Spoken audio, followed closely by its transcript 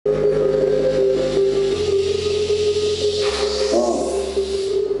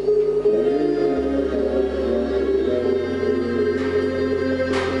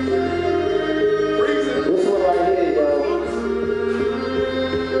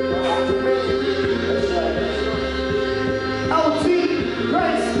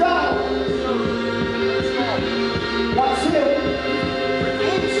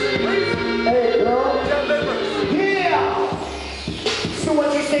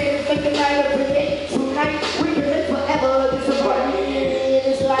trying to forget. Tonight we can live forever. This is what we need.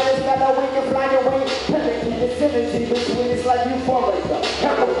 This life is got a way to fly away. Pellicking the synergy between it's like euphoria.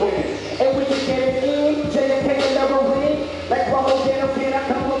 Heroin. And we can get it in. JFK will never win. Like Ronald again, I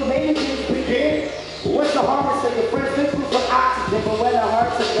come with many things begin. What's the harm of your friends? This was for oxygen. But when the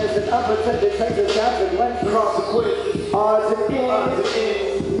heart says an unprotected takes a consequence. Consequences. Odds and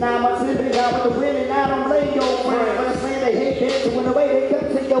ends. Now my living out with the women, I don't blame your friends. But I'm saying they hate dancing when the way they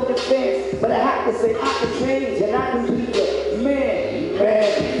come to your defense. But I have to say I can change and I can be the man.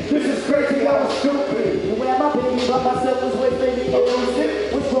 This is crazy, I was stupid. And when I'm up and you by myself was with baby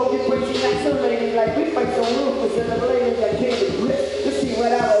music. Which broken crazy like some lady like we fight so ruthless and the ladies that came to grip. To see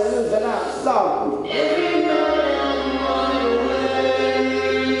what I was losing, I'm sorry. Every night I'm on the way.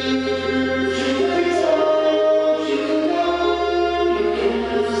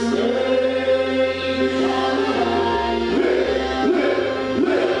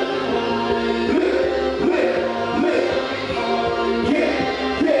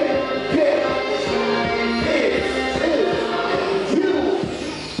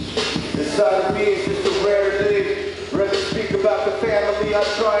 Inside of me is just a rarity. Rather speak about the family I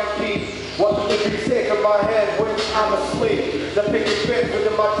try and keep. Want them to be sick of my head when I'm asleep. The picket fence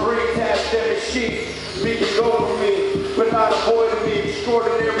within my dreams has them as sheep. Speaking over me, but not avoiding me.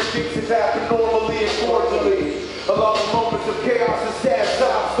 Extraordinary things have happened normally and cordially. Along the moments of chaos and sad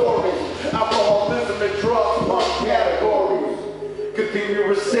side stories. Alcoholism and drugs among categories.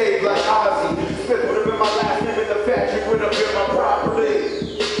 Continue to save like Ozzy. Spit would have been my last name in the factory, would have been my property.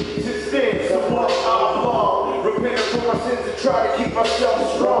 Things of what I belong, repenting for my sins and try to keep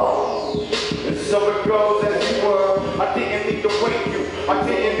myself strong. And so it goes as you were. I didn't need to wake you, I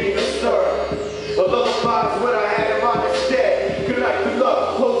didn't need to stir. A lullaby is what I had in mind instead. Good night, good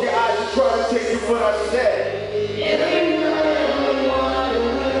luck, close your eyes and try to take you what I said.